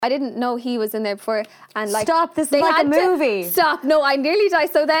I didn't know he was in there before, and like Stop, this is like a movie. Stop, no, I nearly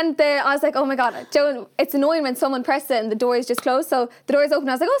died. So then I was like, oh my God, Joe, it's annoying when someone presses it and the door is just closed. So the door is open.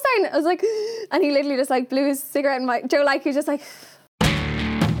 I was like, oh, sorry. And I was like, and he literally just like blew his cigarette in Joe, like, he was just like.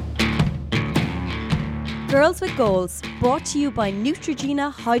 Girls with Goals, brought to you by Neutrogena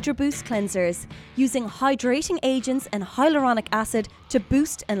Hydro Boost Cleansers, using hydrating agents and hyaluronic acid to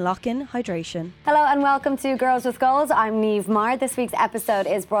boost and lock in hydration. Hello and welcome to Girls with Goals. I'm Niamh Maher. This week's episode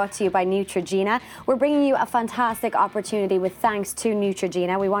is brought to you by Neutrogena. We're bringing you a fantastic opportunity with thanks to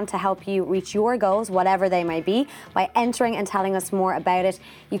Neutrogena. We want to help you reach your goals, whatever they may be, by entering and telling us more about it.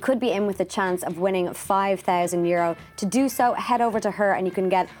 You could be in with a chance of winning €5,000. To do so, head over to her and you can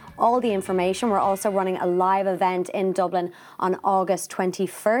get all the information. We're also running a live event in Dublin on August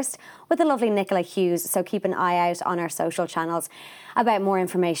 21st with the lovely Nicola Hughes, so keep an eye out on our social channels about more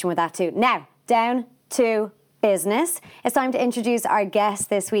information with that too. Now, down to business. It's time to introduce our guest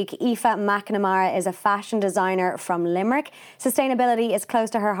this week. Aoife McNamara is a fashion designer from Limerick. Sustainability is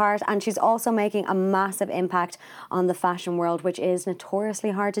close to her heart, and she's also making a massive impact on the fashion world, which is notoriously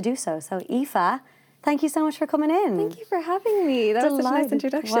hard to do so. So Aoife, thank you so much for coming in. Thank you for having me. That was such a nice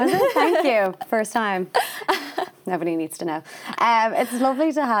introduction. Was it? Thank you. First time. Nobody needs to know. It's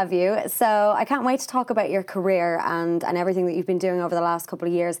lovely to have you. So I can't wait to talk about your career and everything that you've been doing over the last couple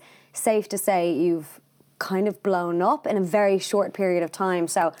of years. Safe to say you've kind of blown up in a very short period of time.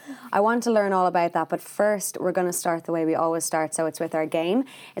 So I want to learn all about that. But first, we're going to start the way we always start. So it's with our game.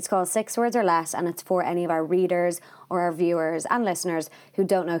 It's called 6 Words or Less, and it's for any of our readers or our viewers and listeners who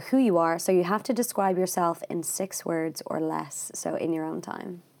don't know who you are. So you have to describe yourself in 6 words or less. So in your own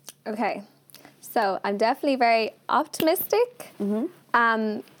time. Okay. So I'm definitely very optimistic,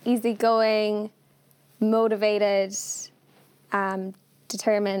 easygoing, motivated,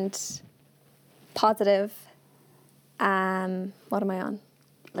 determined, positive. What am I on?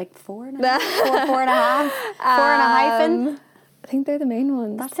 Like 4.5? 4.5? 4 and a hyphen? I think they're the main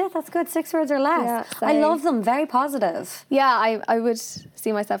ones. That's it. That's good. 6 words or less. Yeah, I love them. Very positive. Yeah, I would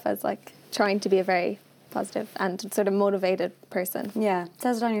see myself as like trying to be a very positive and sort of motivated person. Yeah, it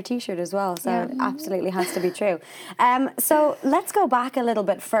says it on your t-shirt as well, so it absolutely has to be true. So let's go back a little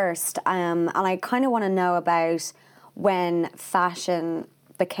bit first, and I kind of want to know about when fashion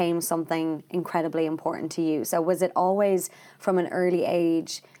became something incredibly important to you. So was it always from an early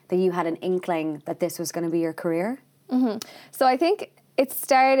age that you had an inkling that this was going to be your career? Mm-hmm. So I think it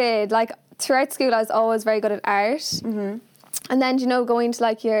started, like, throughout school I was always very good at art. Mm-hmm. And then, you know, going to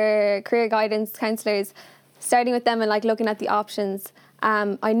like your career guidance counsellors, starting with them and like looking at the options,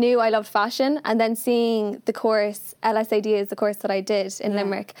 I knew I loved fashion, and then seeing the course, LSAD is the course that I did in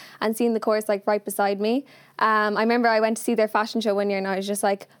Limerick, and seeing the course like right beside me. I remember I went to see their fashion show one year and I was just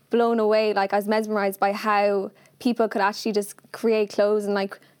like blown away. Like I was mesmerised by how people could actually just create clothes and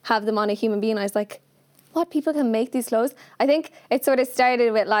like have them on a human being. I was like, what, people can make these clothes? I think it sort of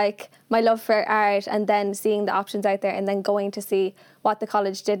started with like my love for art, and then seeing the options out there, and then going to see what the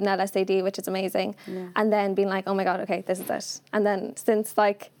college did in LSAD, which is amazing, and then being like, oh my God, okay, this is it. And then since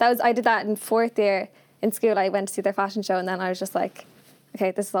like I did that in 4th year in school, I went to see their fashion show, and then I was just like,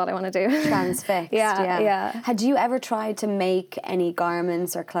 okay, this is all I want to do. Transfixed. Yeah. Had you ever tried to make any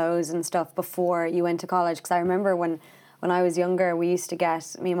garments or clothes and stuff before you went to college? Because I remember when I was younger, we used to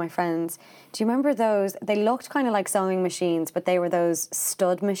get, me and my friends, do you remember those? They looked kind of like sewing machines, but they were those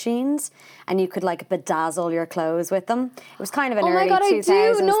stud machines, and you could like bedazzle your clothes with them. It was kind of an early 2000s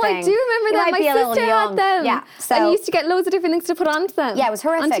thing. I do remember that. My sister had them. Yeah. So, and you used to get loads of different things to put onto them. Yeah, it was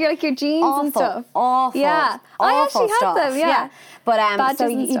horrific. Onto like your jeans and stuff. Awful. Yeah. I actually had them, yeah. But so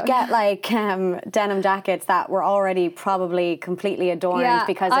you'd get like denim jackets that were already probably completely adorned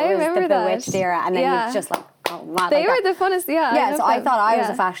because it was the Bewitched era, and then you'd just like, oh, mad. They were the funnest, Yeah, so I thought I was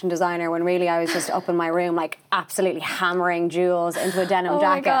a fashion designer when really I was just up in my room, like absolutely hammering jewels into a denim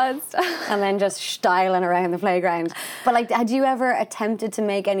jacket. Oh my God. And then just styling around the playground. But like, had you ever attempted to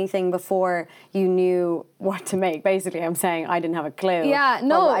make anything before you knew what to make? Basically, I'm saying I didn't have a clue. Yeah,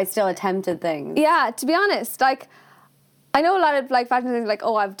 no. But I still attempted things. Yeah, to be honest, like, I know a lot of like fashion things like,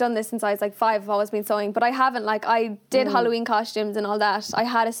 oh, I've done this since I was like 5, I've always been sewing, but I haven't. Like, I did Halloween costumes and all that. I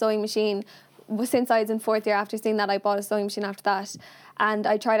had a sewing machine. Since I was in 4th year, after seeing that, I bought a sewing machine after that, and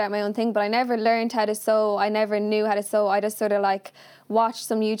I tried out my own thing, but I never learned how to sew. I never knew how to sew. I just sort of like watched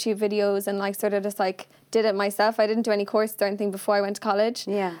some YouTube videos and like sort of just like did it myself. I didn't do any courses or anything before I went to college.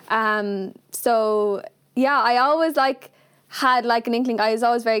 Yeah. So yeah, I always like had like an inkling. I was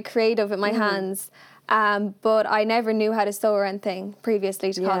always very creative with my hands. But I never knew how to sew or anything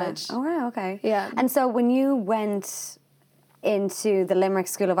previously to college. Oh, right, okay. Yeah. And so when you went into the Limerick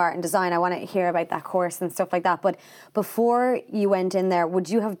School of Art and Design. I want to hear about that course and stuff like that. But before you went in there, would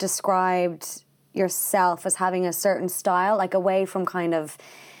you have described yourself as having a certain style, like away from kind of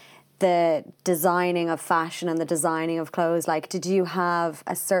the designing of fashion and the designing of clothes? Like, did you have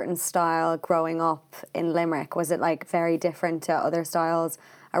a certain style growing up in Limerick? Was it like very different to other styles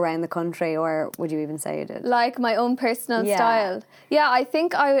around the country, or would you even say you did? Like my own personal style. Yeah, I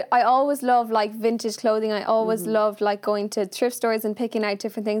think I always loved like vintage clothing. I always loved like going to thrift stores and picking out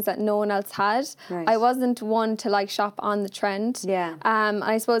different things that no one else had. Right. I wasn't one to like shop on the trend. Yeah.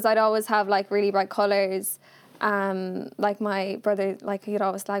 I suppose I'd always have like really bright colours. Like my brother, like he'd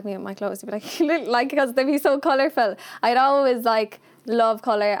always slag me with my clothes. He'd be like, you look like, because they'd be so colourful. I'd always like love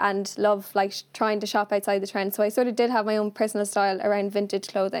colour and love like trying to shop outside the trend. So I sort of did have my own personal style around vintage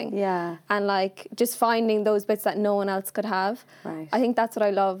clothing. Yeah. And like just finding those bits that no one else could have. Right. I think that's what I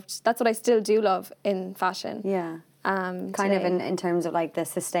loved. That's what I still do love in fashion. Yeah. Kind today. of in terms of like the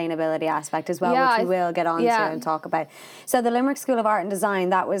sustainability aspect as well, Yeah, which we will get on to and talk about. So the Limerick School of Art and Design,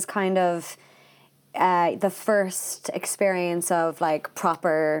 that was kind of the first experience of like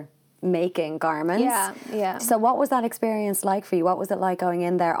proper making garments. Yeah. So what was that experience like for you? What was it like going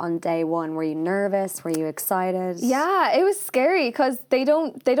in there on day one? Were you nervous? Were you excited? Yeah, it was scary because they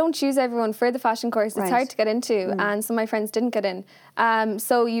don't choose everyone for the fashion course. It's hard to get into, and some of my friends didn't get in.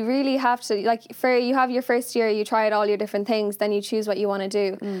 So you really have to, like, you have your first year, you try out all your different things, then you choose what you want to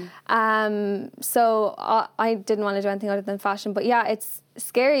do. So I didn't want to do anything other than fashion, but yeah, it's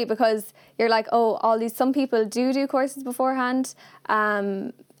scary because you're like, oh, some people do courses beforehand.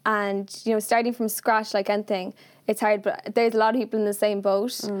 And, you know, starting from scratch, like anything, it's hard, but there's a lot of people in the same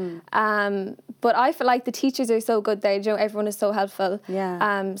boat. But I feel like the teachers are so good there, you know, everyone is so helpful.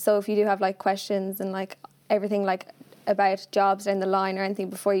 Yeah. So if you do have, like, questions and, like, everything, like, about jobs down the line or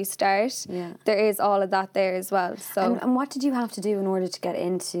anything before you start, there is all of that there as well. So and what did you have to do in order to get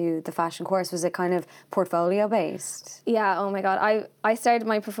into the fashion course? Was it kind of portfolio based? Yeah, oh my God. I started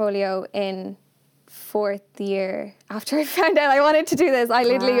my portfolio in 4th year after I found out I wanted to do this. I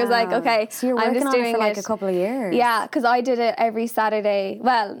literally was like, okay, so you're I'm working just on doing it for like a couple of years. Yeah, because I did it every Saturday.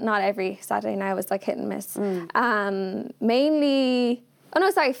 Well, not every Saturday now, it was like hit and miss. Mainly,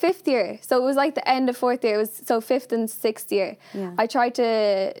 5th year. So it was like the end of 4th year. It was so 5th and 6th year. Yeah. I tried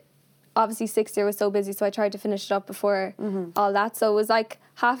to, obviously 6th year was so busy, so I tried to finish it up before all that. So it was like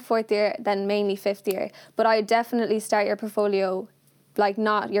half 4th year, then mainly 5th year. But I definitely start your portfolio like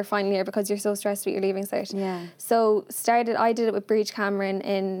not your final year because you're so stressed with your leaving cert. Yeah. So I did it with Breach Cameron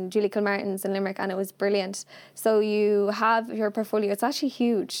in Julie Kilmartin's in Limerick, and it was brilliant. So you have your portfolio. It's actually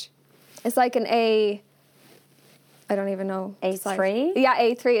huge. It's like an A. I don't even know. A3? Yeah,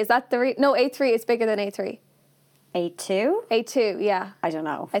 A3. Is that the no? A3 is bigger than A3. A2? A2, yeah. I don't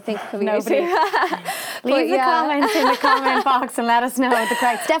know. I think it could be Nobody. A2. Leave the comments in the comment box and let us know the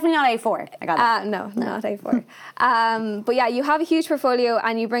correct. It's definitely not A4. I got that. No, not A4. But yeah, you have a huge portfolio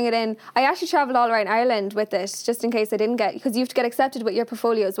and you bring it in. I actually travelled all around Ireland with it, just in case I didn't get, because you have to get accepted with your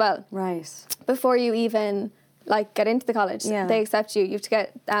portfolio as well. Right. Before you even like get into the college, they accept you. You have to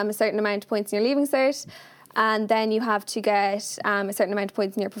get a certain amount of points in your leaving cert, and then you have to get a certain amount of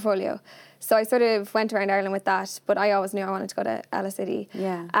points in your portfolio. So I sort of went around Ireland with that, but I always knew I wanted to go to LSAD.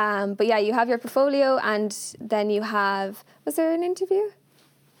 Yeah. But yeah, you have your portfolio, and then you have, was there an interview?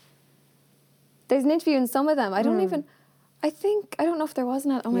 There's an interview in some of them. I don't know if there was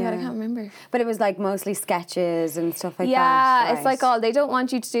not. Oh my God, I can't remember. But it was like mostly sketches and stuff like that. Yeah, it's like they don't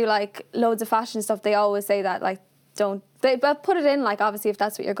want you to do like loads of fashion stuff. They always say that, like, but put it in, like, obviously if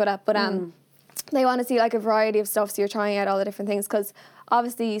that's what you're good at. But they want to see like a variety of stuff, so you're trying out all the different things, because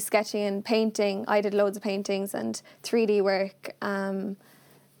obviously sketching and painting, I did loads of paintings and 3D work and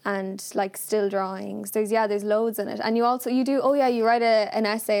like still drawings. There's loads in it. And you write an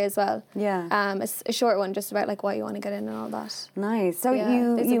essay as well. Yeah. A short one just about like why you want to get in and all that. Nice. So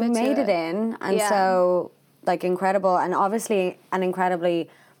Yeah, you made it in, and so like incredible, and obviously an incredibly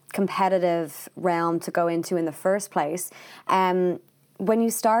competitive realm to go into in the first place. When you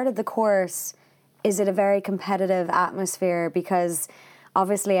started the course, is it a very competitive atmosphere? Because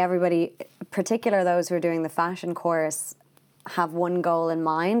obviously everybody, particularly those who are doing the fashion course, have one goal in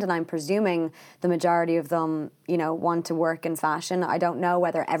mind, and I'm presuming the majority of them, you know, want to work in fashion. I don't know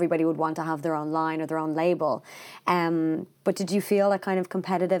whether everybody would want to have their own line or their own label. But did you feel a kind of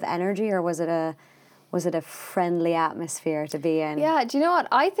competitive energy, or was it a friendly atmosphere to be in? Yeah, do you know what?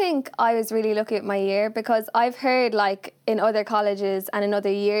 I think I was really lucky at my year, because I've heard like in other colleges and in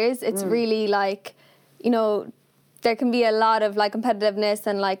other years, it's really like, you know, there can be a lot of like competitiveness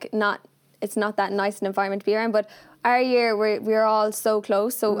and like it's not that nice an environment to be around. But our year, we're all so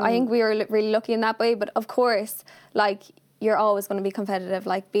close. So I think we were really lucky in that way. But of course, like, you're always going to be competitive.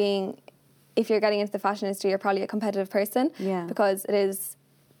 Like if you're getting into the fashion industry, you're probably a competitive person because it is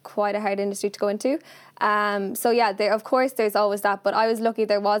quite a hard industry to go into. So yeah, of course there's always that, but I was lucky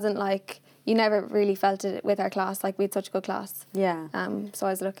there wasn't like, you never really felt it with our class. Like we had such a good class. Yeah. So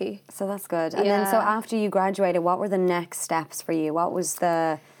I was lucky. So that's good. And then so after you graduated, what were the next steps for you? What was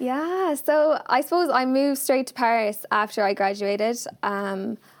the... Yeah, so I suppose I moved straight to Paris after I graduated.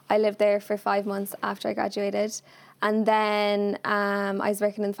 I lived there for 5 months after I graduated. And then I was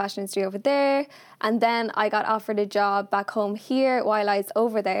working in the fashion industry over there. And then I got offered a job back home here while I was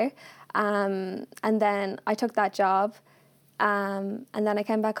over there. And then I took that job. And then I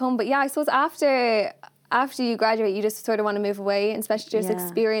came back home. But yeah, I suppose after you graduate, you just sort of want to move away, and especially just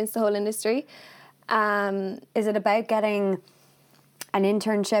experience the whole industry. Is it about getting an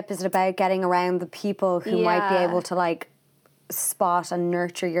internship? Is it about getting around the people who might be able to like spot and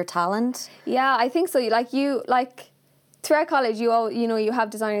nurture your talent? Yeah, I think so. Like throughout college, you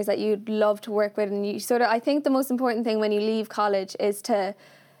have designers that you'd love to work with, and you sort of, I think the most important thing when you leave college is to,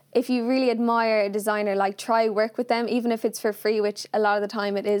 if you really admire a designer, like try work with them, even if it's for free, which a lot of the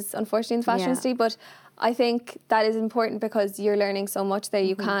time it is, unfortunately, in the fashion industry. But I think that is important because you're learning so much there.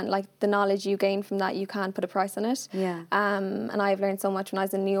 You can't, like, the knowledge you gain from that, you can't put a price on it. Yeah. And I've learned so much when I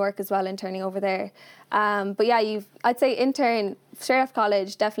was in New York as well, interning over there. But yeah, I'd say intern, straight off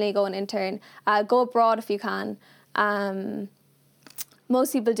college, definitely go and intern. Go abroad if you can.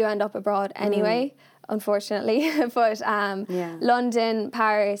 Most people do end up abroad anyway. Unfortunately, but London,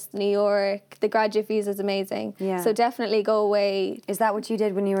 Paris, New York, the graduate visa is amazing. Yeah. So definitely go away. Is that what you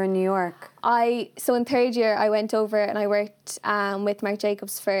did when you were in New York? So in third year, I went over and I worked with Marc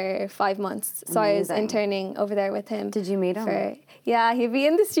Jacobs for 5 months. So I was interning over there with him. Did you meet him? Yeah, he'd be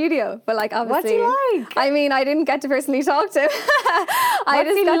in the studio, but like obviously. What's he like? I mean, I didn't get to personally talk to him. What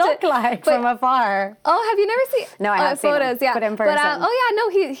does he look like from afar? Oh, have you never seen? No, I have photos. Seen him, but in person.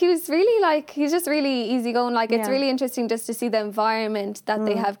 But he was really like, he's just really easygoing. Like it's really interesting just to see the environment that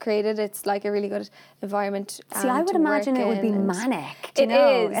they have created. It's like a really good environment. See, I would imagine it would be manic. It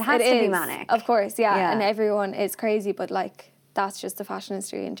has to be manic. Of course, yeah. And everyone is crazy, but like that's just the fashion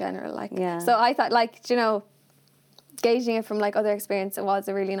industry in general. Like, so I thought, like, gauging it from like other experience, it was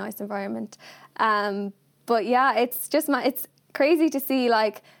a really nice environment. But yeah, it's just it's crazy to see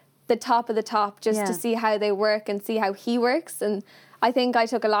like the top of the top, just to see how they work and see how he works. And I think I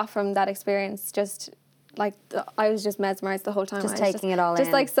took a lot from that experience. Just like I was just mesmerized the whole time. Just taking it all in.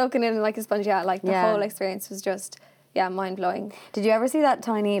 Just like soaking in like a sponge. Yeah, like the whole experience was just mind blowing. Did you ever see that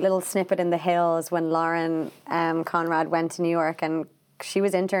tiny little snippet in The Hills when Lauren Conrad went to New York, and she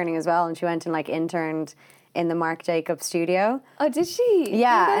was interning as well, and she went and like interned in the Marc Jacobs studio? Oh, did she?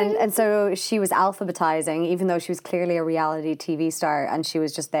 Yeah, and so she was alphabetizing, even though she was clearly a reality TV star, and she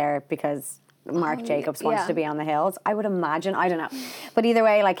was just there because Marc Jacobs wanted to be on The Hills. I would imagine, I don't know. But either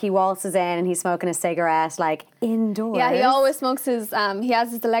way, like he waltzes in and he's smoking a cigarette, like indoors. Yeah, he always smokes his, he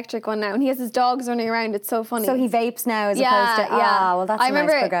has his electric one now, and he has his dogs running around. It's so funny. So he vapes now as opposed to, well, that's a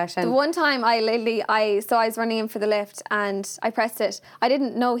nice progression. The one time I was running in for the lift and I pressed it. I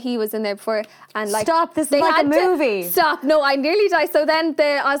didn't know he was in there before. And like, stop, this is like a movie. Stop, no, I nearly died. So then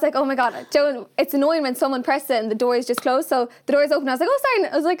I was like, oh my God, Joe, it's annoying when someone presses it and the door is just closed. So the door is open. I was like, oh, sorry.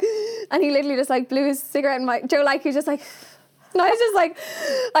 And I was like, and he literally just like blew his cigarette in Joe, like, he was just like, and I was just like,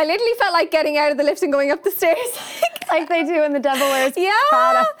 I literally felt like getting out of the lift and going up the stairs. Like they do in The Devil Wears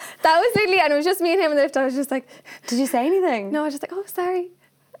Prada. Yeah, that was literally, and it was just me and him in the lift. I was just like, did you say anything? No, I was just like, oh, sorry.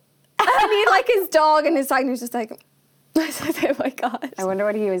 And he had like his dog and his side, and he was just like, I was like, oh my God. I wonder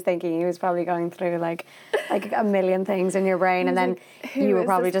what he was thinking. He was probably going through like a million things in your brain, and then you were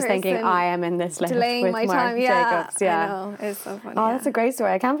probably just thinking, I am in this lift with Marc Jacobs. Yeah, I know. It's so funny. Oh, that's a great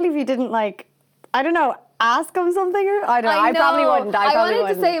story. I can't believe you didn't I don't know, ask him something, or I don't know. I probably wouldn't. I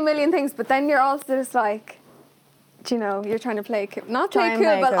wanted to say a million things, but then you're also just like, you're trying to play cool. Not play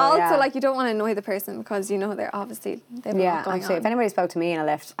cool, but also like you don't want to annoy the person because they're obviously they've a lot going on. If anybody spoke to me in a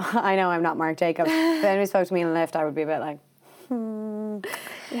lift, I know I'm not Marc Jacobs. If anybody spoke to me in a lift, I would be a bit like,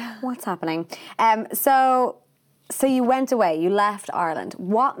 what's happening? So you went away. You left Ireland.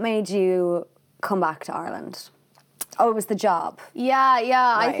 What made you come back to Ireland? Oh, it was the job. Yeah.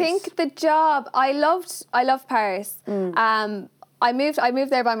 Right. I think the job. I loved Paris. I moved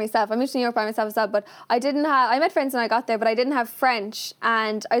there by myself. I moved to New York by myself as well, but I met friends when I got there, but I didn't have French,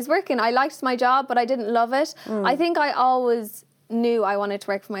 and I was working. I liked my job, but I didn't love it. I think I always knew I wanted to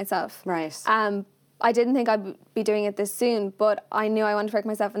work for myself. Right. I didn't think I'd be doing it this soon, but I knew I wanted to work for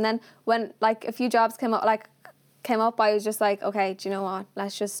myself. And then when like a few jobs came up, I was just like, okay, do you know what?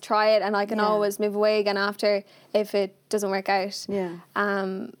 Let's just try it, and I can always move away again after if it doesn't work out. Yeah.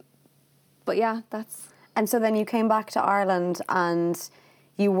 But yeah, that's. And so then you came back to Ireland and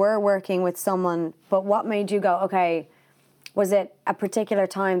you were working with someone, but what made you go, okay, was it a particular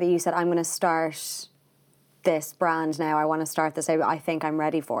time that you said, I'm going to start this brand now, I want to start this, I think I'm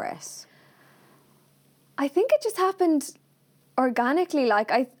ready for it? I think it just happened organically.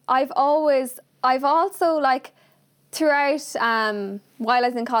 Like I've also like throughout while I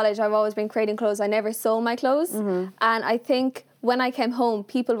was in college, I've always been creating clothes. I never sold my clothes, and I think when I came home,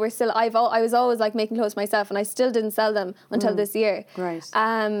 people were still. I was always like making clothes myself, and I still didn't sell them until this year. Right.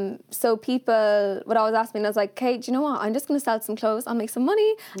 So people would always ask me, and I was like, "Kate, do you know what? I'm just going to sell some clothes. I'll make some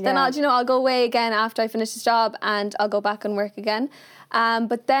money. Then I'll go away again after I finish this job, and I'll go back and work again."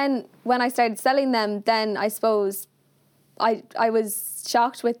 But then when I started selling them, then I suppose I was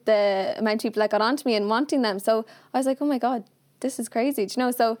shocked with the amount of people that got onto me and wanting them. So I was like, oh my God, this is crazy. Do you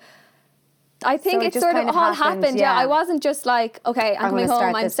know? So I think it sort of all happened. Yeah. I wasn't just like, okay, I'm coming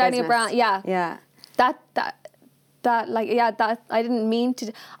home, I'm starting a brand. Yeah. Yeah. That I didn't mean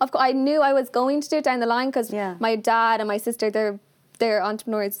to. Of course, I knew I was going to do it down the line because my dad and my sister, they're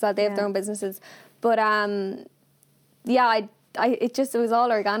entrepreneurs, so they have their own businesses. But it was all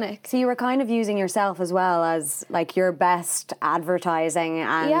organic. So you were kind of using yourself as well as like your best advertising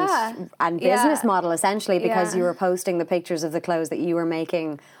and business model essentially, because you were posting the pictures of the clothes that you were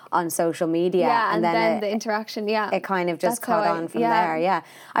making on social media. Yeah, and then the interaction, it kind of just caught on from there, yeah.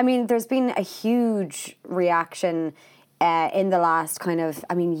 I mean, there's been a huge reaction in the last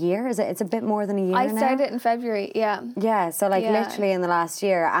year, is it? It's a bit more than a year now. I started in February, yeah. Yeah, so literally in the last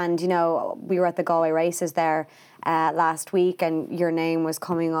year. And, you know, we were at the Galway races there last week and your name was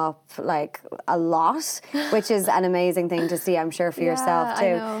coming up like a lot, which is an amazing thing to see, I'm sure, for yourself too.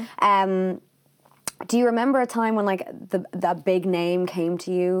 I know. Do you remember a time when like the big name came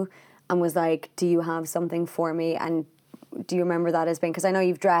to you and was like, do you have something for me? And do you remember that as being, because I know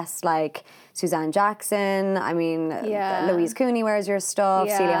you've dressed like Suzanne Jackson, I mean, Louise Cooney wears your stuff,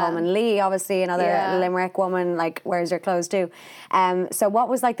 Celia Holman-Lee, obviously another Limerick woman, like wears your clothes too. So what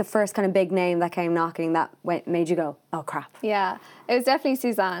was like the first kind of big name that came knocking that made you go, oh crap? Yeah, it was definitely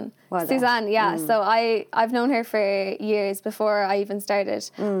Suzanne. Suzanne, yeah. So I've known her for years before I even started.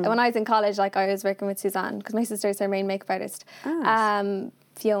 When I was in college, like I was working with Suzanne because my sister's her main makeup artist.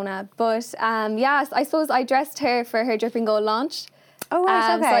 Fiona. But I suppose I dressed her for her Dripping Gold launch. Oh,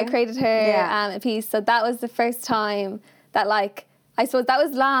 right, okay. So I created her a piece. So that was the first time that, like, I suppose that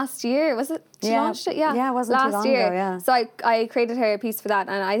was last year, was it? She launched it? Yeah. Yeah, it wasn't last too long year. ago, yeah. So I created her a piece for that.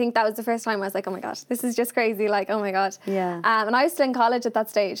 And I think that was the first time I was like, oh my God, this is just crazy. Like, oh my God. Yeah. And I was still in college at that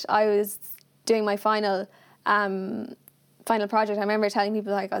stage. I was doing my final project. I remember telling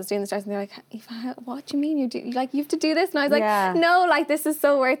people like I was doing this dress and they're like, Eva, what do you mean you have to do this? And I was like, no, like this is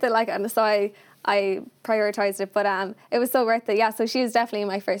so worth it. Like, and so I prioritized it, but it was so worth it. Yeah, so she was definitely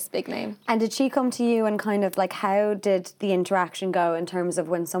my first big name. And did she come to you and kind of like, how did the interaction go in terms of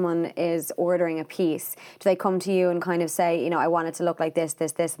when someone is ordering a piece? Do they come to you and kind of say, you know, I want it to look like this,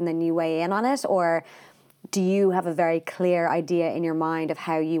 and then you weigh in on it? Or do you have a very clear idea in your mind of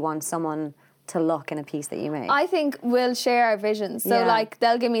how you want someone to look in a piece that you make? I think we'll share our visions. So like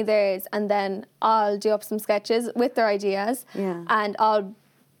they'll give me theirs and then I'll do up some sketches with their ideas and I'll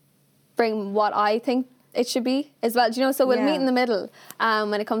bring what I think it should be as well. Do you know? So we'll meet in the middle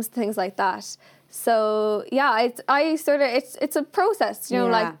when it comes to things like that. So it's a process, you know,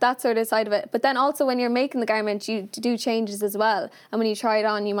 like that sort of side of it. But then also when you're making the garment, you do changes as well. And when you try it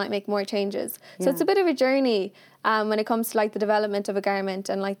on, you might make more changes. So it's a bit of a journey when it comes to like the development of a garment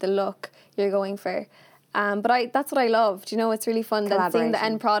and like the look you're going for. But that's what I love. Do you know? It's really fun. Then seeing the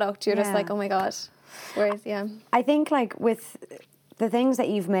end product, you're just like, oh my God. I think like with the things that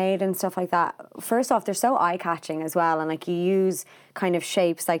you've made and stuff like that, first off, they're so eye-catching as well, and like you use kind of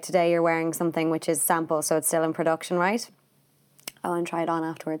shapes, like today you're wearing something which is sample, so it's still in production, right? Oh, and try it on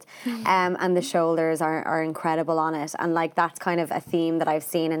afterwards. And the shoulders are incredible on it, and like that's kind of a theme that I've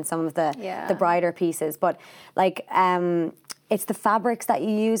seen in some of the brighter pieces. But like it's the fabrics that you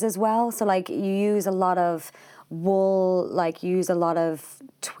use as well, so like you use a lot of wool, like you use a lot of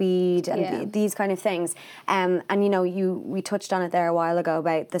tweed and these kind of things. And you know, we touched on it there a while ago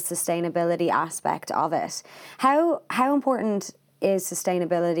about the sustainability aspect of it. How important is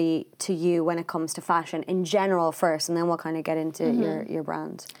sustainability to you when it comes to fashion in general first, and then we'll kind of get into your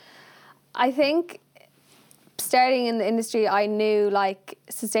brand? I think starting in the industry, I knew like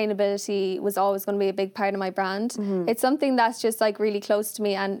sustainability was always going to be a big part of my brand. It's something that's just like really close to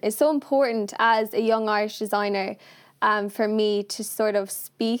me and is so important as a young Irish designer. for me to sort of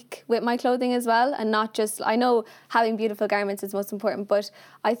speak with my clothing as well, and not just, I know having beautiful garments is most important, but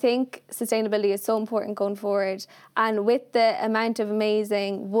I think sustainability is so important going forward. And with the amount of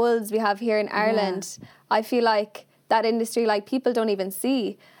amazing wools we have here in Ireland, I feel like that industry, like, people don't even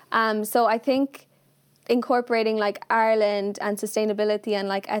see. So I think incorporating like Ireland and sustainability and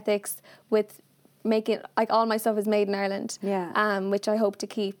like ethics with making, like, all my stuff is made in Ireland, which I hope to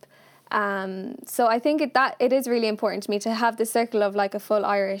keep. So I think it is really important to me to have the circle of like a full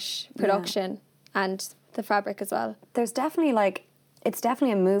Irish production and the fabric as well. There's definitely like, it's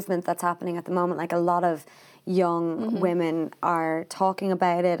definitely a movement that's happening at the moment. Like a lot of young women are talking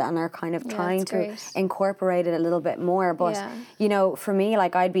about it and are kind of trying to incorporate it a little bit more. But, you know, for me,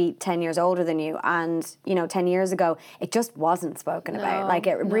 like, I'd be 10 years older than you, and, you know, 10 years ago, it just wasn't spoken about. Like,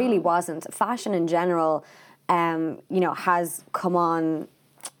 it really wasn't. Fashion in general, you know, has come on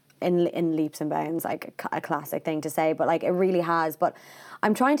in leaps and bounds, like a classic thing to say, but like, it really has. But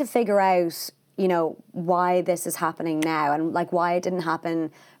I'm trying to figure out, you know, why this is happening now, and like why it didn't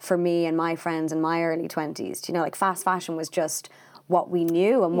happen for me and my friends in my early 20s. You know, like, fast fashion was just what we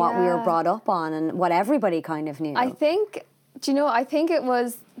knew and what we were brought up on and what everybody kind of knew. I think, do you know, I think it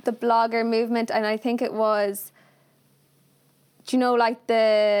was the blogger movement, and I think it was, do you know, like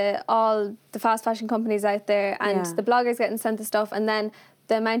all the fast fashion companies out there and the bloggers getting sent the stuff, and then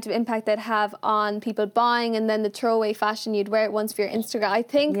the amount of impact they'd have on people buying, and then the throwaway fashion, you'd wear it once for your Instagram. I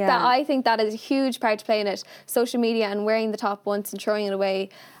think that is a huge part to play in it. Social media and wearing the top once and throwing it away,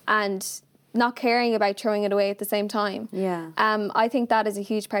 and not caring about throwing it away at the same time. I think that is a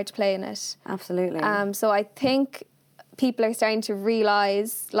huge part to play in it. Absolutely. So I think people are starting to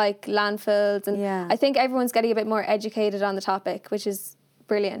realise, like, landfills, and I think everyone's getting a bit more educated on the topic, which is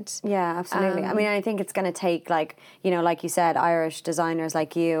brilliant. Yeah, absolutely. I mean, I think it's going to take, like, you know, like you said, Irish designers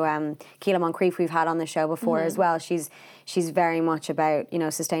like you, Keela Moncrief, we've had on the show before as well. She's very much about, you know,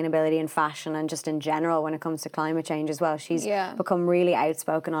 sustainability and fashion, and just in general when it comes to climate change as well. She's become really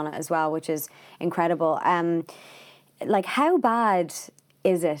outspoken on it as well, which is incredible. Like, how bad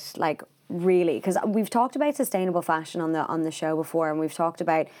is it, like, really? Because we've talked about sustainable fashion on the show before, and we've talked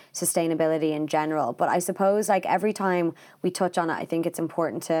about sustainability in general, but I suppose, like, every time we touch on it, I think it's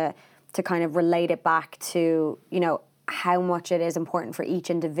important to kind of relate it back to, you know, how much it is important for each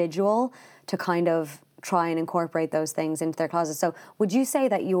individual to kind of try and incorporate those things into their closet. So would you say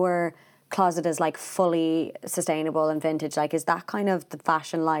that your closet is, like, fully sustainable and vintage? Like, is that kind of the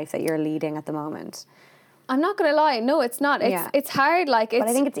fashion life that you're leading at the moment? I'm not gonna lie, no, it's not. It's hard, like, it's, but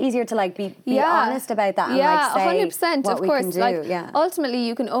I think it's easier to, like, be honest about that and, like, say 100%, what of we course. can do. Like, ultimately,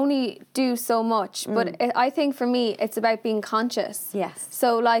 you can only do so much, but I think for me, it's about being conscious. Yes.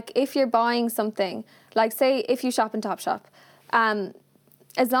 So, like, if you're buying something, like, say if you shop in Topshop,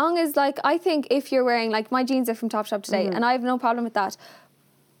 as long as, like, I think if you're wearing, like, my jeans are from Topshop today, and I have no problem with that,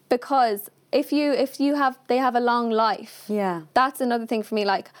 because if they have a long life. That's another thing for me.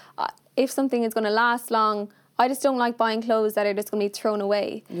 Like, if something is going to last long, I just don't like buying clothes that are just going to be thrown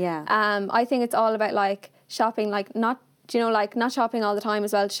away. I think it's all about, like, shopping, like, not, you know, like, not shopping all the time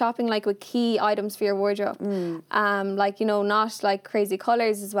as well. Shopping, like, with key items for your wardrobe. Like, you know, not, like, crazy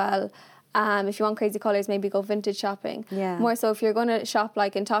colours as well. If you want crazy colours, maybe go vintage shopping. More so, if you're going to shop,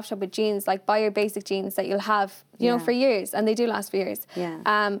 like, in Topshop with jeans, like, buy your basic jeans that you'll have, you know, for years, and they do last for years. So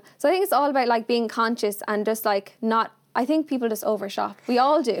I think it's all about, like, being conscious and just, like, not, I think people just overshop. We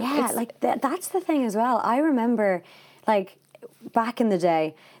all do. Yeah, like, that's the thing as well. I remember, like, back in the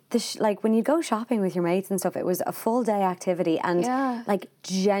day, like, when you go shopping with your mates and stuff, it was a full day activity, and like,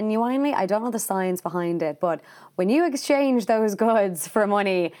 genuinely, I don't know the science behind it, but when you exchange those goods for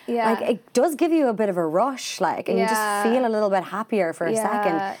money, like, it does give you a bit of a rush, like, and you just feel a little bit happier for a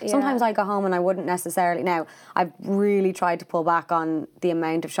second. Sometimes I go home and I wouldn't necessarily, now I've really tried to pull back on the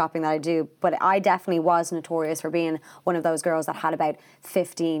amount of shopping that I do, but I definitely was notorious for being one of those girls that had about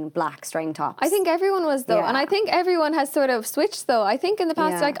 15 black string tops. I think everyone was, though, and I think everyone has sort of switched, though. I think in the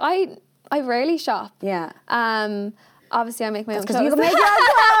past, like, I rarely shop. Obviously, I make my own clothes. Because you can make your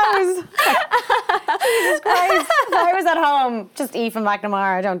own clothes. Jesus Christ. If I was at home, just Ethan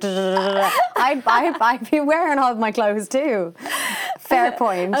McNamara, I'd be wearing all of my clothes too. Fair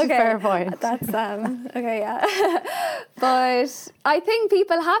point. Okay. Fair point. That's, okay, yeah. But I think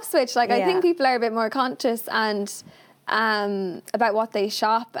people have switched. Like, I think people are a bit more conscious and about what they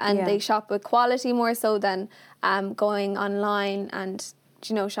shop, and they shop with quality more so than going online and,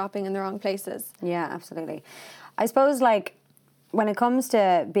 you know, shopping in the wrong places. Yeah, absolutely. I suppose, like, when it comes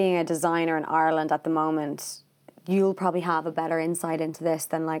to being a designer in Ireland at the moment, you'll probably have a better insight into this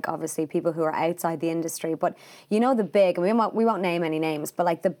than like obviously people who are outside the industry. But you know the big, and we won't name any names, but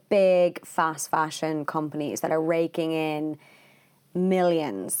like the big fast fashion companies that are raking in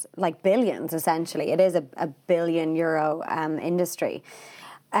millions, like billions essentially. It is a €1 billion industry.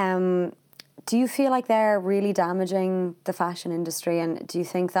 Do you feel like they're really damaging the fashion industry? And do you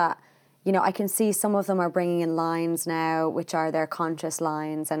think that, you know, I can see some of them are bringing in lines now, which are their conscious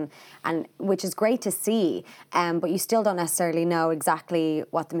lines, and which is great to see, but you still don't necessarily know exactly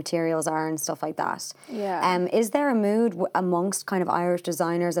what the materials are and stuff like that. Yeah. Is there a mood amongst kind of Irish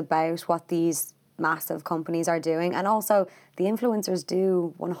designers about what these massive companies are doing? And also, the influencers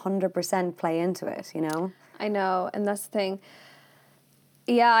do 100% play into it, you know? I know, and that's the thing.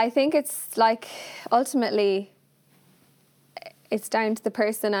 Yeah, I think it's like ultimately it's down to the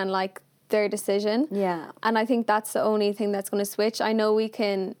person and like their decision. Yeah. And I think that's the only thing that's going to switch. I know we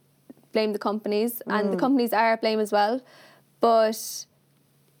can blame the companies, and the companies are at blame as well, but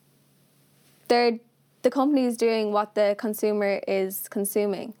the company is doing what the consumer is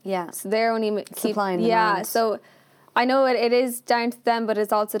consuming. Yeah. So they're only Supply and yeah. demand. So I know it is down to them, but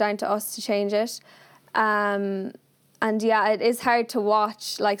it's also down to us to change it. And yeah, it is hard to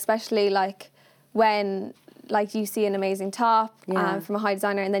watch, like especially like when like you see an amazing top from a high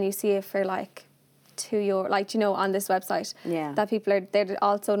designer, and then you see it for like €2, like, you know, on this website. Yeah. That they're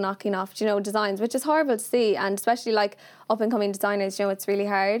also knocking off, you know, designs, which is horrible to see, and especially like up and coming designers, you know, it's really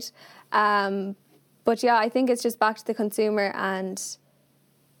hard. But yeah, I think it's just back to the consumer and,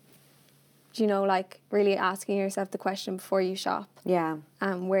 you know, like really asking yourself the question before you shop. Yeah.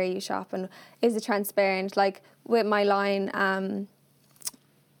 Where you shop, and is it transparent? Like with my line,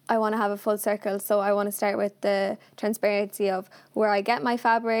 I want to have a full circle, so I want to start with the transparency of where I get my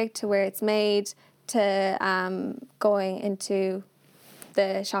fabric to where it's made to going into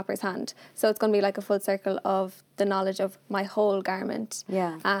the shopper's hand. So it's going to be like a full circle of the knowledge of my whole garment.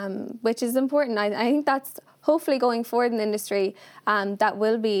 Yeah. Which is important. I think that's hopefully going forward in the industry, that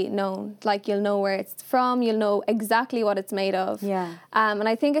will be known. Like you'll know where it's from, you'll know exactly what it's made of. Yeah. And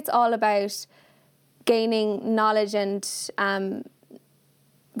I think it's all about gaining knowledge and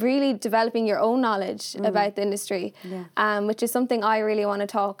really developing your own knowledge about the industry, which is something I really want to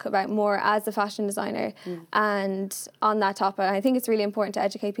talk about more as a fashion designer. And on that topic, I think it's really important to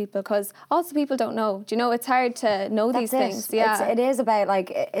educate people, because also people don't know. Do you know, it's hard to know these things. Yeah, it is about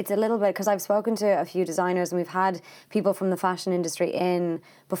like, it's a little bit, because I've spoken to a few designers and we've had people from the fashion industry in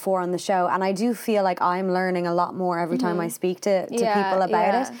before on the show, and I do feel like I'm learning a lot more every time I speak to people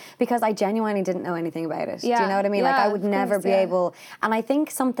about it, because I genuinely didn't know anything about it. Do you know what I mean? Like I would never be able, and I think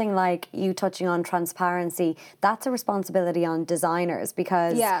something like you touching on transparency, that's a responsibility on designers,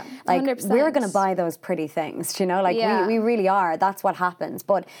 because like 100%. We're going to buy those pretty things, you know, like we really are. That's what happens.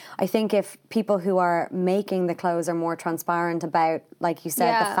 But I think if people who are making the clothes are more transparent about, like you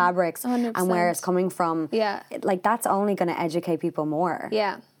said, the fabrics 100%. and where it's coming from, like that's only going to educate people more.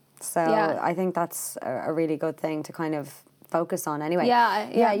 Yeah. So I think that's a really good thing to kind of focus on anyway.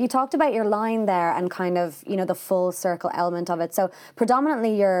 Yeah. You talked about your line there and kind of, you know, the full circle element of it. So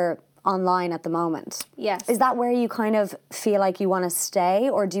predominantly you're online at the moment. Yes. Is that where you kind of feel like you want to stay,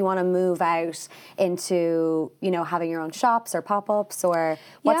 or do you want to move out into, you know, having your own shops or pop-ups, or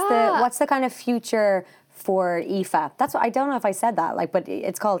what's the kind of future for Aoife? That's what, I don't know if I said that, like, but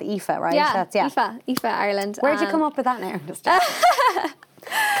it's called Aoife, right? Yeah, Aoife Ireland. Where'd you come up with that name?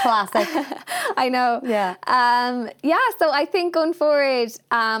 Classic. I know. Yeah. So I think going forward,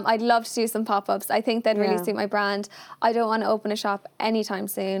 I'd love to do some pop-ups. I think that'd really suit my brand. I don't want to open a shop anytime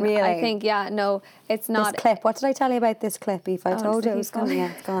soon. Really? I think, no, it's not. This clip. What did I tell you about this clip, Aoife? I told you it was coming.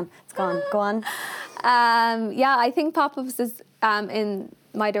 Yeah, it's gone. It's gone. Go on. I think pop-ups is in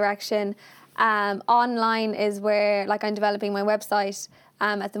my direction. Online is where, like, I'm developing my website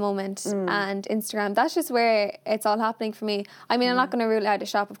at the moment, and Instagram. That's just where it's all happening for me. I mean, I'm not going to rule out a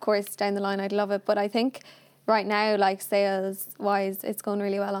shop, of course, down the line. I'd love it, but I think right now, like, sales-wise, it's going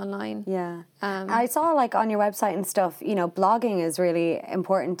really well online. Yeah. I saw, like, on your website and stuff, you know, blogging is really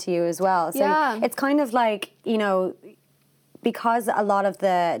important to you as well. So it's kind of like, you know, because a lot of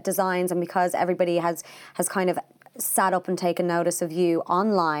the designs and because everybody has kind of sat up and taken notice of you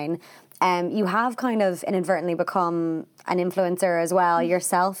online, you have kind of inadvertently become an influencer as well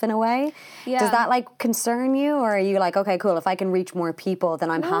yourself in a way. Yeah. Does that like concern you, or are you like, okay, cool, if I can reach more people, then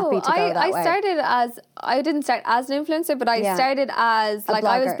I'm happy to go that way? I didn't start as an influencer, but I started as, like,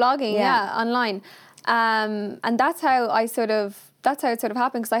 I was blogging, online. And that's how I sort of that's how it sort of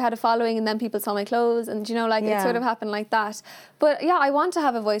happened, because I had a following and then people saw my clothes, and you know, like Yeah. it sort of happened like that. But yeah, I want to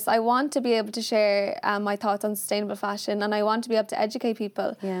have a voice. I want to be able to share my thoughts on sustainable fashion, and I want to be able to educate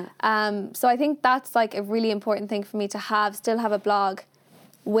people. Yeah. So I think that's like a really important thing for me to still have a blog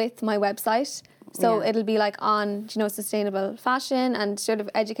with my website. So Yeah. it'll be like on, you know, sustainable fashion and sort of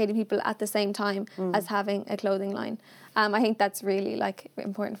educating people at the same time as having a clothing line. I think that's really like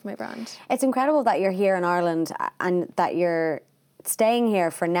important for my brand. It's incredible that you're here in Ireland and that you're staying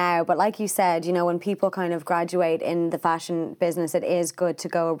here for now. But like you said, you know, when people kind of graduate in the fashion business, it is good to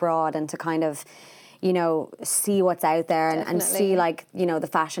go abroad and to kind of, you know, see what's out there and see, like, you know, the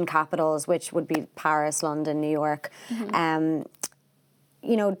fashion capitals, which would be Paris, London, New York.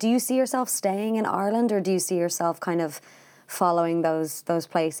 You know, do you see yourself staying in Ireland, or do you see yourself kind of following those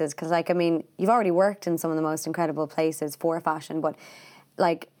places? Because, like, I mean, you've already worked in some of the most incredible places for fashion, but,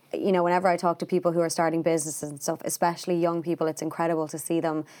 like, you know, whenever I talk to people who are starting businesses and stuff, especially young people, it's incredible to see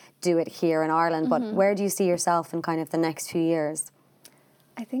them do it here in Ireland. But where do you see yourself in kind of the next few years?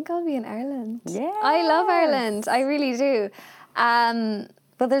 I think I'll be in Ireland. Yes. I love Ireland. I really do.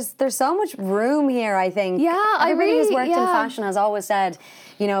 But there's so much room here, I think. Yeah, Everybody who's worked in yeah. fashion has always said,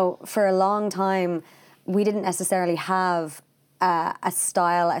 you know, for a long time, we didn't necessarily have a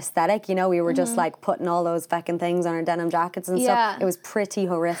style aesthetic. You know, we were just like putting all those feckin' things on our denim jackets and Yeah. stuff. It was pretty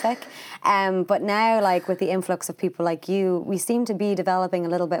horrific. But now, like, with the influx of people like you, we seem to be developing a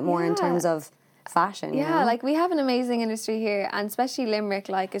little bit more in Yeah. terms of fashion. You Yeah, know? like we have an amazing industry here, and especially Limerick,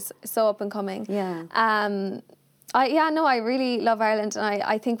 like, is so up and coming. Yeah. I really love Ireland, and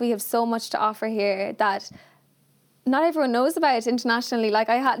I think we have so much to offer here that not everyone knows about internationally. Like,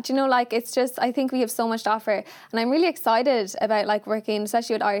 do you know, like, it's just, I think we have so much to offer, and I'm really excited about like working,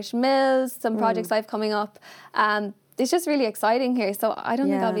 especially with Irish Mills, some projects I have coming up. It's just really exciting here, so I don't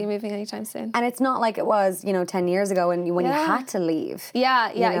think I'll Yeah. be moving anytime soon. And it's not like it was, you know, 10 years ago when you Yeah. had to leave.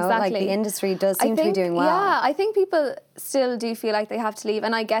 Yeah, You know, exactly. Like, the industry does seem to be doing well. Yeah, I think people still do feel like they have to leave,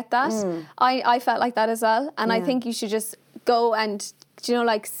 and I get that. I felt like that as well, and I Yeah. think you should just go and, you know,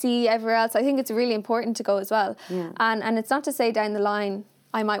 like, see everywhere else. I think it's really important to go as well. Yeah. And it's not to say down the line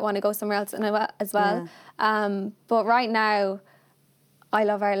I might want to go somewhere else as well. But right now, I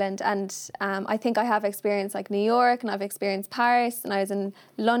love Ireland, and I think I have experienced like New York, and I've experienced Paris, and I was in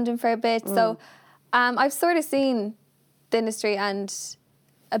London for a bit. So I've sort of seen the industry and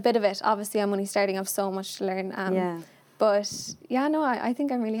a bit of it. Obviously, I'm only starting. I have so much to learn. Yeah. But yeah, no, I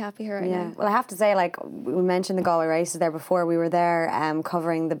think I'm really happy here right now. Well, I have to say, like, we mentioned the Galway races there before. We were there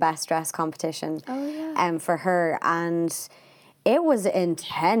covering the best dress competition for her, and it was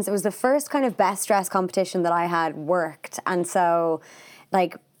intense. It was the first kind of best dress competition that I had worked, and so,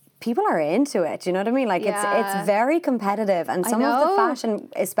 like, people are into it. You know what I mean? Like, Yeah. it's very competitive, and some of the know. fashion,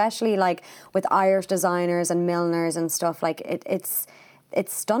 especially like with Irish designers and milliners and stuff, like it's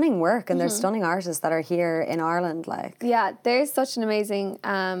stunning work, and there's stunning artists that are here in Ireland. Like, Yeah, there's such an amazing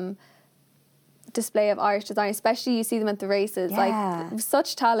display of Irish design, especially you see them at the races. Yeah. Like,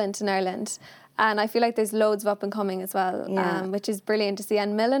 such talent in Ireland. And I feel like there's loads of up and coming as well, Yeah. which is brilliant to see.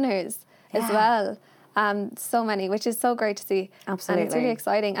 And milliners as Yeah. well. So many, which is so great to see. And it's Absolutely. really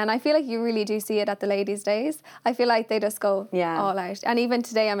exciting. And I feel like you really do see it at the ladies' days. I feel like they just go all out. And even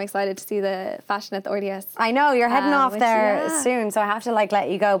today, I'm excited to see the fashion at the RDS. I know you're heading off which- there yeah. soon, so I have to like let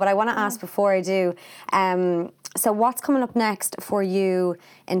you go. But I want to ask before I do. So what's coming up next for you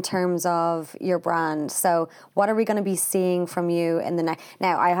in terms of your brand? So what are we going to be seeing from you in the next?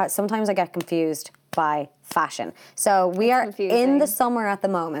 Now, sometimes I get confused by fashion. So we are in confusing. the summer at the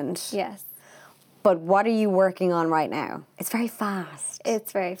moment. Yes, But what are you working on right now? It's very fast.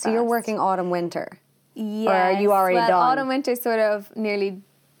 it's very fast. So you're working autumn winter. Yes. Or are you already well, done? Autumn winter sort of nearly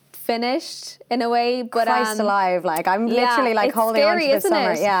finished in a way, but Christ alive! Like, I'm literally like it's holding scary, on to this isn't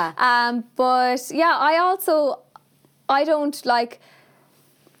summer. it? Yeah. But yeah,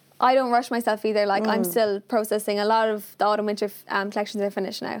 I don't rush myself either. Like, I'm still processing. A lot of the autumn winter collections are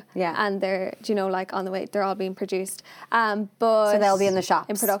finished now. Yeah. And they're, you know, like, on the way. They're all being produced. But So they'll be in the shops?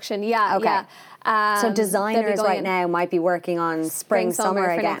 in production. Yeah. Okay. Yeah. So They'll be designers going right in now might be working on spring summer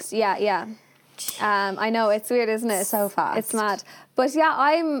for again. Yeah. I know, it's weird, isn't it? So fast. It's mad. But yeah,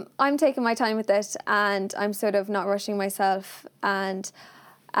 I'm taking my time with it, and I'm sort of not rushing myself. And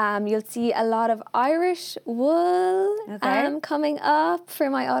you'll see a lot of Irish wool coming up for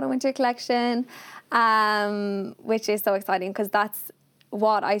my autumn winter collection, which is so exciting because that's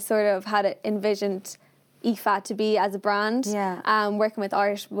what I sort of had envisioned IFA to be as a brand. Yeah. Working with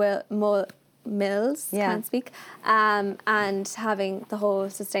Irish mills, can't speak, and having the whole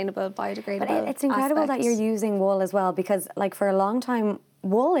sustainable biodegradable But it's incredible that aspect. you're using wool as well, because like for a long time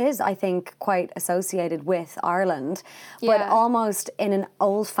wool is, I think, quite associated with Ireland, but Yeah. almost in an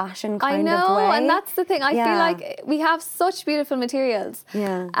old-fashioned kind I know, of way. and that's the thing. I Yeah. feel like we have such beautiful materials.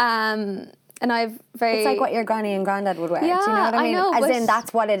 Yeah. And I've very. It's like what your granny and granddad would wear. Yeah, do you know what I I mean? know, As but in,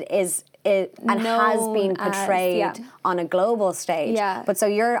 that's what it is. It and has been known as, portrayed yeah. on a global stage. Yeah. But so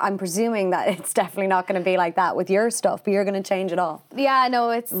I'm presuming that it's definitely not going to be like that with your stuff, but you're going to change it all. Yeah,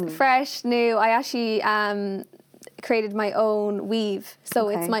 no, it's fresh, new. I actually created my own weave, so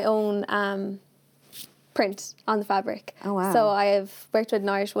Okay. it's my own print on the fabric. Oh, wow. So I have worked with an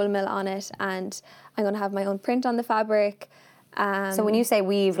Irish wool mill on it, and I'm going to have my own print on the fabric. So when you say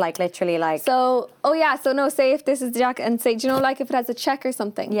weave, like literally like... So say if this is the jacket and say, do you know, like if it has a check or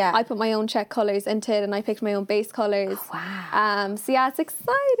something? Yeah. I put my own check colours into it and I picked my own base colours. Oh, wow. So yeah, it's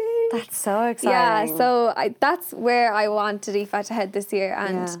exciting. That's so exciting. Yeah, so that's where I wanted Aoife to head this year,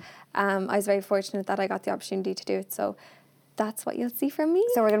 and I was very fortunate that I got the opportunity to do it. So that's what you'll see from me.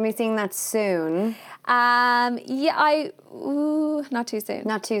 So we're going to be seeing that soon. Not too soon.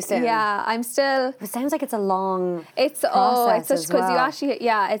 Not too soon. Yeah, I'm still. It sounds like it's a long It's process such as because you well. actually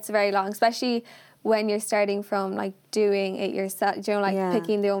it's very long, especially when you're starting from like doing it yourself. You know, like Yeah.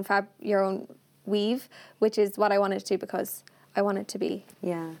 picking your own weave, which is what I wanted to do because I wanted to be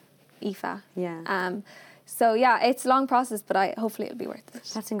Yeah. Aoife. Yeah. So yeah, it's a long process, but hopefully it'll be worth it.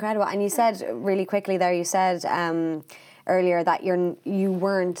 That's incredible. And you said really quickly there, you said earlier that you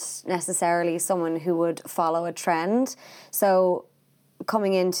weren't necessarily someone who would follow a trend. So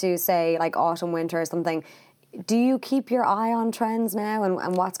coming into, say, like autumn, winter or something, do you keep your eye on trends now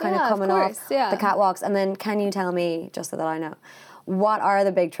and what's kind of Yeah, of coming course, off yeah. the catwalks? And then can you tell me, just so that I know, what are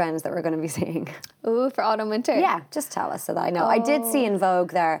the big trends that we're going to be seeing? Ooh, for autumn, winter. Yeah, just tell us so that I know. I did see in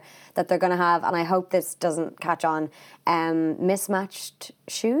Vogue there that they're going to have, and I hope this doesn't catch on, mismatched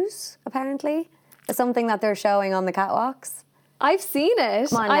shoes, apparently. It's something that they're showing on the catwalks. I've seen it.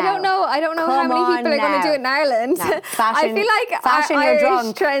 Come on I now. don't know. I don't know how Come many on people are going now. to do it in Ireland. No. I Fashion- feel like fashion, our you're Irish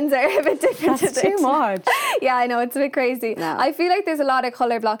drunk. trends are a bit different. That's to too this. much. Yeah, I know, it's a bit crazy. No. I feel like there's a lot of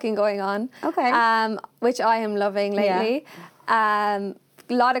colour blocking going on. Okay. Which I am loving lately. A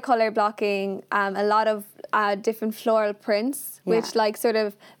lot of colour blocking, a lot of different floral prints, which like sort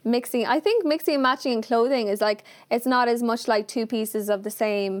of mixing. I think mixing and matching in clothing is like, it's not as much like two pieces of the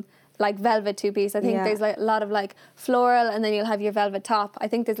same like velvet two-piece. I think there's like a lot of like floral, and then you'll have your velvet top. I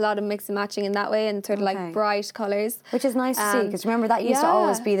think there's a lot of mix and matching in that way, and sort of like bright colours. Which is nice to see, because remember that used to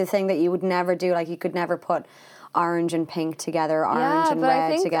always be the thing that you would never do. Like you could never put orange and pink together, orange and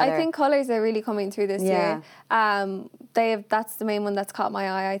red together. I think colours are really coming through this year. That's the main one that's caught my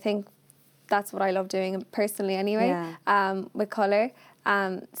eye. I think that's what I love doing personally anyway, with colour.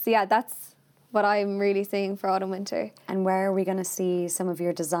 So yeah, that's what I'm really seeing for autumn winter. And where are we going to see some of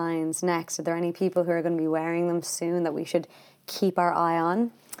your designs next? Are there any people who are going to be wearing them soon that we should keep our eye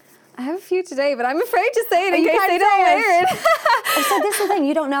on? I have a few today, but I'm afraid to say it in case they say don't wear it. So this is the thing,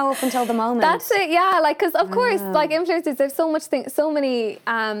 you don't know up until the moment. That's it, yeah. Like, because of course, like influencers, there's so many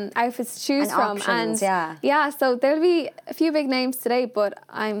outfits to choose And from, options, and so there'll be a few big names today, but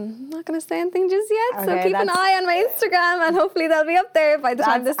I'm not going to say anything just yet. So keep an eye on my Instagram, and hopefully they'll be up there by the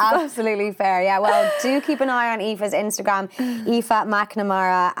time this is up. Absolutely fair. Yeah. Well, do keep an eye on Aoife's Instagram, Aoife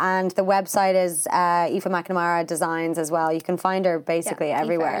McNamara, and the website is Aoife McNamara Designs as well. You can find her basically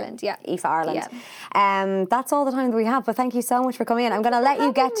everywhere. Aoife Ireland, yeah. Aoife Ireland. That's all the time that we have, but thank you so much for coming in. I'm going to let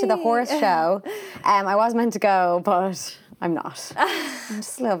you get to the horse show. I was meant to go, but I'm not. I'm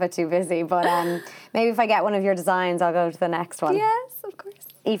just a little bit too busy, but maybe if I get one of your designs, I'll go to the next one. Yes, of course.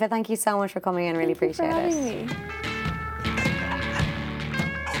 Aoife, thank you so much for coming in. Really appreciate it. Thank you for having me.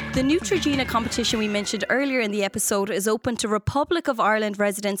 The Neutrogena competition we mentioned earlier in the episode is open to Republic of Ireland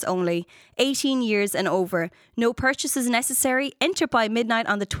residents only, 18 years and over. No purchases necessary. Enter by midnight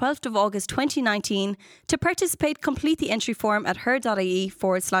on the 12th of August 2019. To participate, complete the entry form at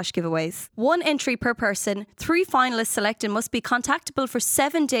her.ie/giveaways. One entry per person. 3 finalists selected must be contactable for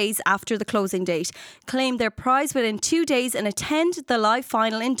 7 days after the closing date. Claim their prize within 2 days and attend the live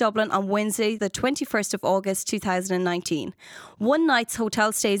final in Dublin on Wednesday, the 21st of August 2019. One night's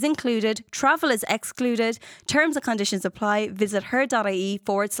hotel stay is included. Travel is excluded. Terms and conditions apply. Visit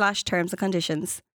her.ie/terms and conditions.